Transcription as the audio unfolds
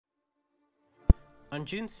On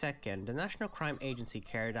June 2nd, the National Crime Agency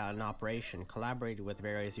carried out an operation collaborated with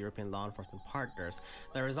various European law enforcement partners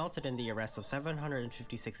that resulted in the arrest of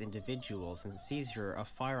 756 individuals and the seizure of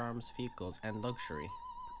firearms, vehicles, and luxury.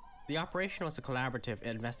 The operation was a collaborative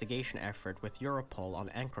investigation effort with Europol on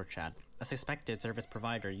EncroChat, a suspected service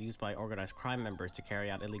provider used by organized crime members to carry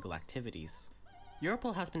out illegal activities.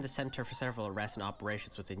 Europol has been the center for several arrests and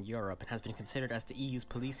operations within Europe and has been considered as the EU's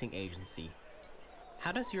policing agency.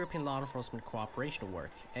 How does European law enforcement cooperation work,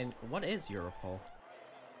 and what is Europol?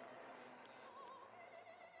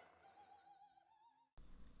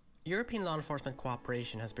 European law enforcement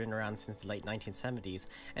cooperation has been around since the late 1970s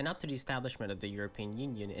and up to the establishment of the European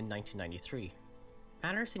Union in 1993.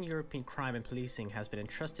 Matters in European crime and policing has been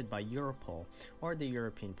entrusted by Europol, or the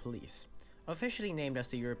European Police. Officially named as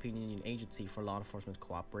the European Union Agency for Law Enforcement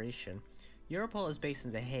Cooperation, Europol is based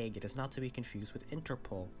in The Hague and is not to be confused with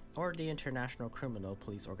Interpol, or the International Criminal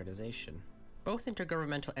Police Organization. Both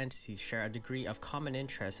intergovernmental entities share a degree of common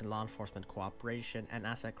interest in law enforcement cooperation and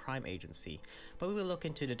as a crime agency, but we will look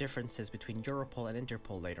into the differences between Europol and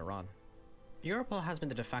Interpol later on. Europol has been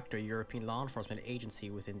the de facto European law enforcement agency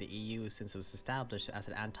within the EU since it was established as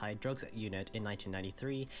an anti-drugs unit in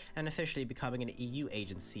 1993 and officially becoming an EU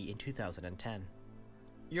agency in 2010.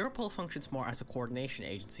 Europol functions more as a coordination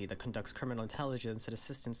agency that conducts criminal intelligence and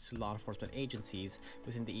assistance to law enforcement agencies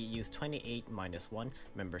within the EU's 28-1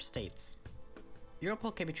 member states.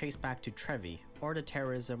 Europol can be traced back to TREVI, or the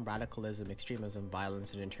Terrorism, Radicalism, Extremism,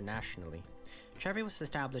 Violence and Internationally. TREVI was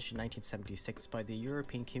established in 1976 by the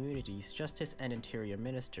European Community's Justice and Interior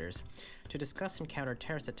Ministers to discuss and counter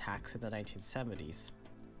terrorist attacks in the 1970s,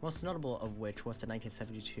 most notable of which was the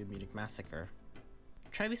 1972 Munich massacre.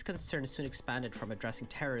 TREVI's concerns soon expanded from addressing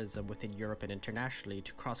terrorism within Europe and internationally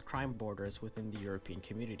to cross crime borders within the European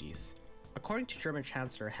communities. According to German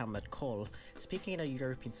Chancellor Helmut Kohl, speaking at a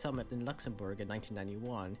European summit in Luxembourg in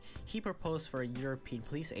 1991, he proposed for a European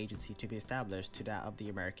police agency to be established to that of the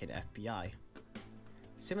American FBI.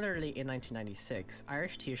 Similarly, in 1996,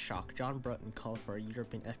 Irish Taoiseach John Bruton called for a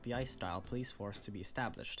European FBI-style police force to be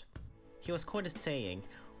established. He was quoted saying,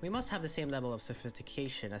 "We must have the same level of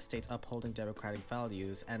sophistication as states upholding democratic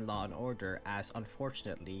values and law and order as,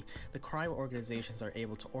 unfortunately, the crime organizations are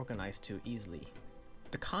able to organize too easily."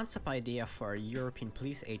 The concept idea for a European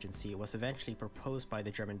police agency was eventually proposed by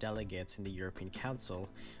the German delegates in the European Council,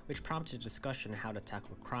 which prompted a discussion on how to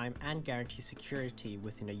tackle crime and guarantee security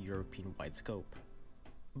within a European-wide scope.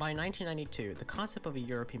 By 1992, the concept of a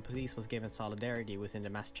European police was given solidarity within the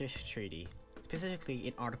Maastricht Treaty, specifically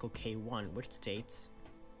in Article K1, which states,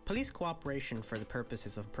 "Police cooperation for the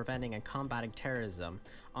purposes of preventing and combating terrorism,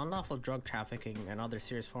 unlawful drug trafficking and other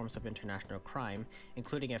serious forms of international crime,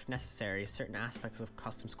 including if necessary certain aspects of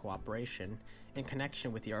customs cooperation, in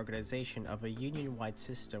connection with the organization of a union-wide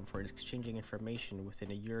system for exchanging information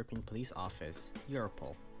within a European Police Office,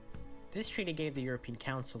 Europol." This treaty gave the European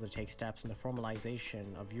Council to take steps in the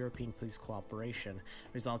formalization of European police cooperation,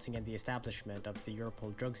 resulting in the establishment of the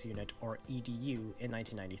Europol Drugs Unit, or EDU, in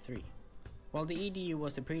 1993. While the EDU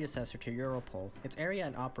was the predecessor to Europol, its area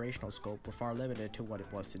and operational scope were far limited to what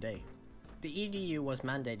it was today. The EDU was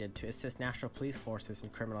mandated to assist national police forces in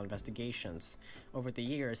criminal investigations. Over the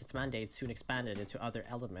years, its mandate soon expanded into other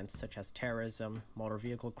elements such as terrorism, motor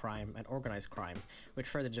vehicle crime, and organized crime, which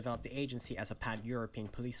further developed the agency as a pan-European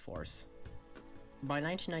police force. By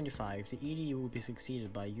 1995, the EDU would be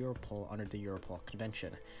succeeded by Europol under the Europol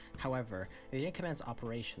Convention. However, it didn't commence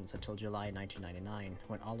operations until July 1999,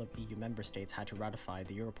 when all of EU member states had to ratify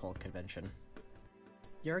the Europol Convention.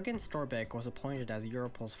 Jürgen Storbeck was appointed as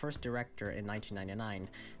Europol's first director in 1999,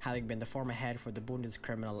 having been the former head for the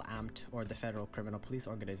Bundeskriminalamt, or the Federal Criminal Police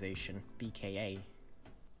Organization, BKA.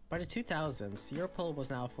 By the 2000s, Europol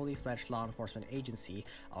was now a fully fledged law enforcement agency,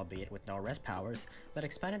 albeit with no arrest powers, that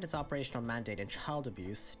expanded its operational mandate in child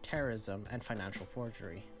abuse, terrorism, and financial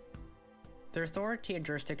forgery. Their authority and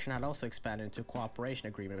jurisdiction had also expanded into a cooperation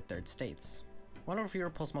agreement with third states. One of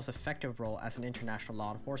Europol's most effective roles as an international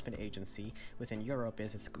law enforcement agency within Europe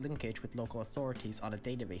is its linkage with local authorities on a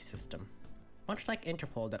database system. Much like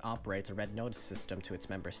Interpol that operates a red notice system to its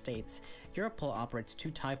member states, Europol operates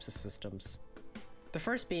two types of systems. The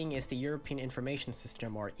first being is the European Information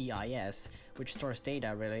System, or EIS, which stores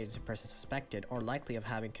data related to persons suspected or likely of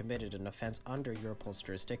having committed an offense under Europol's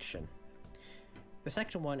jurisdiction. The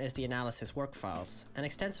second one is the Analysis Work Files, an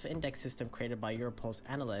extensive index system created by Europol's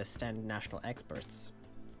analysts and national experts.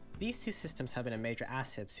 These two systems have been a major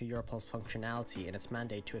asset to Europol's functionality in its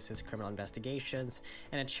mandate to assist criminal investigations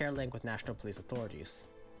and its share link with national police authorities.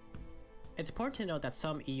 It's important to note that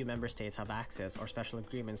some EU member states have access or special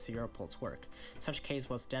agreements to Europol's work. Such case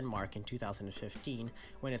was Denmark in 2015,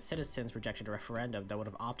 when its citizens rejected a referendum that would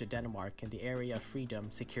have opted Denmark in the area of freedom,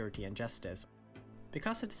 security, and justice.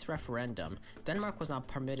 Because of this referendum, Denmark was not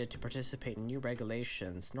permitted to participate in new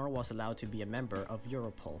regulations, nor was allowed to be a member of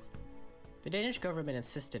Europol. The Danish government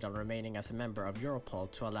insisted on remaining as a member of Europol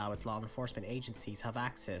to allow its law enforcement agencies have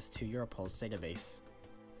access to Europol's database.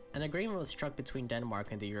 An agreement was struck between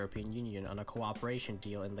Denmark and the European Union on a cooperation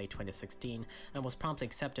deal in late 2016 and was promptly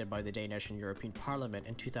accepted by the Danish and European Parliament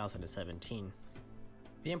in 2017.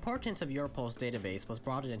 The importance of Europol's database was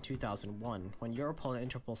broadened in 2001 when Europol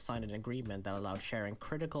and Interpol signed an agreement that allowed sharing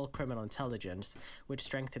critical criminal intelligence, which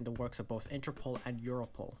strengthened the works of both Interpol and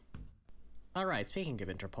Europol. Alright, speaking of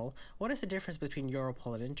Interpol, what is the difference between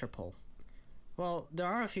Europol and Interpol? Well, there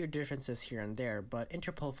are a few differences here and there, but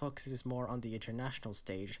Interpol focuses more on the international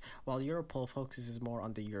stage, while Europol focuses more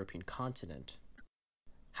on the European continent.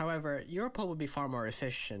 However, Europol would be far more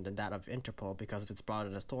efficient than that of Interpol because of its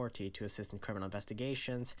broadened authority to assist in criminal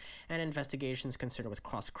investigations, and investigations concerned with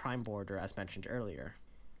cross-crime border as mentioned earlier.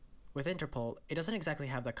 With Interpol, it doesn't exactly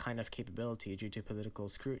have that kind of capability due to political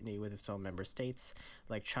scrutiny with its own member states,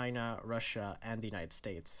 like China, Russia, and the United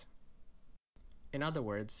States. In other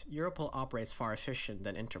words, Europol operates far efficient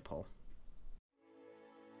than Interpol.